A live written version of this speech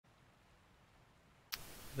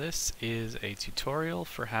This is a tutorial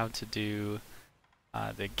for how to do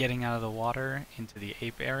the getting out of the water into the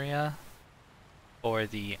ape area or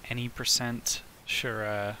the any percent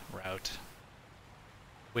Shura route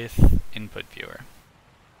with input viewer.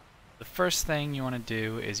 The first thing you want to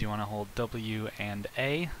do is you want to hold W and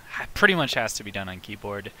A. Pretty much has to be done on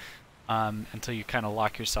keyboard until you kind of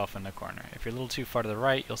lock yourself in the corner. If you're a little too far to the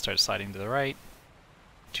right, you'll start sliding to the right.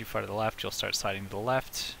 Too far to the left, you'll start sliding to the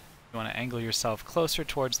left. You want to angle yourself closer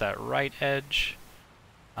towards that right edge,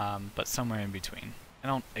 but somewhere in between. I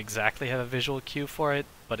don't exactly have a visual cue for it,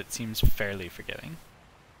 but it seems fairly forgiving.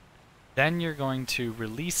 Then you're going to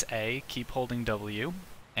release A, keep holding W,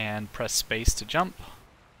 and press space to jump.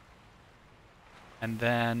 And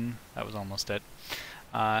then, that was almost it.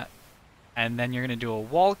 And then you're going to do a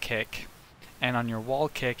wall kick, and on your wall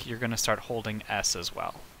kick you're going to start holding S as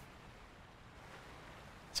well.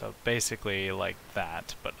 So basically like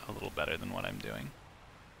that, but a little better than what I'm doing.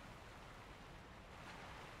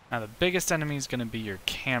 Now the biggest enemy is going to be your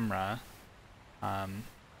camera,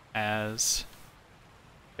 as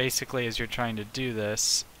basically as you're trying to do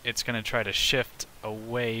this, it's going to try to shift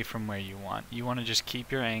away from where you want. You want to just keep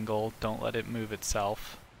your angle, don't let it move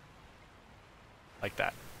itself, like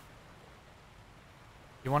that.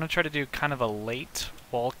 You want to try to do kind of a late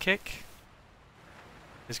wall kick.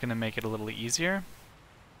 It's going to make it a little easier.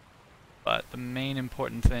 But the main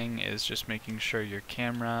important thing is just making sure your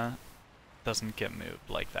camera doesn't get moved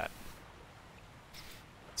like that.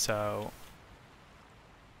 So,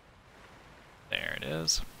 there it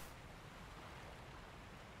is.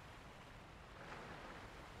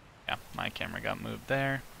 Yeah, my camera got moved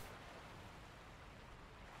there.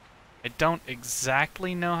 I don't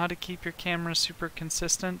exactly know how to keep your camera super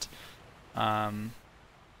consistent. Ooh,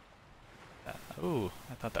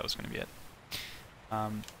 I thought that was going to be it.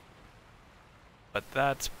 But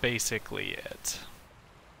that's basically it.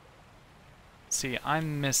 See,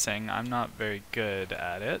 I'm not very good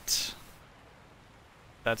at it.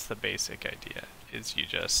 That's the basic idea, is you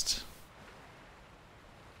just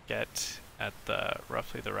get at the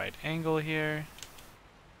roughly the right angle here,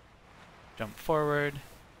 jump forward,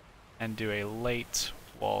 and do a late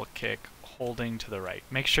wall kick holding to the right.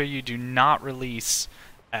 Make sure you do not release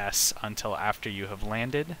S until after you have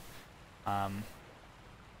landed.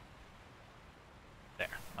 There,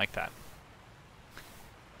 like that.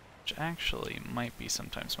 Which actually might be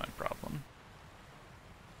sometimes my problem.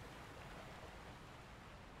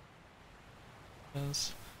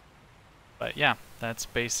 But yeah, that's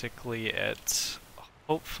basically it.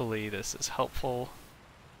 Hopefully this is helpful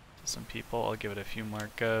to some people. I'll give it a few more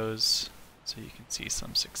goes so you can see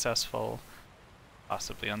some successful,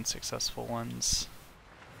 possibly unsuccessful ones.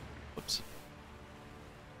 Whoops.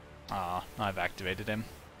 Ah, I've activated him.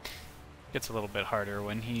 Gets a little bit harder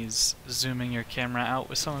when he's zooming your camera out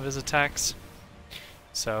with some of his attacks.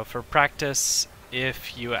 So for practice,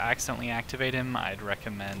 if you accidentally activate him, I'd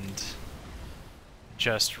recommend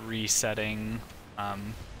just resetting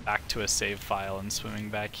back to a save file and swimming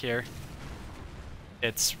back here.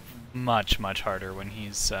 It's much harder when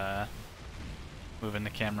he's moving the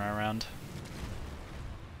camera around.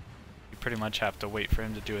 You pretty much have to wait for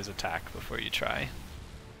him to do his attack before you try.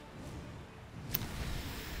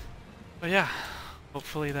 But yeah,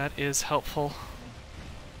 hopefully that is helpful.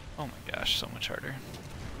 Oh my gosh, so much harder.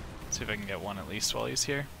 Let's see if I can get one at least while he's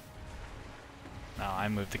here. No, I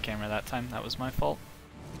moved the camera that time. That was my fault.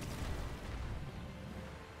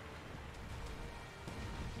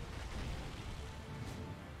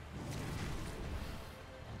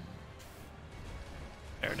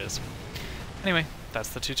 There it is. Anyway, that's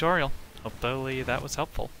the tutorial. Hopefully that was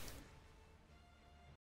helpful.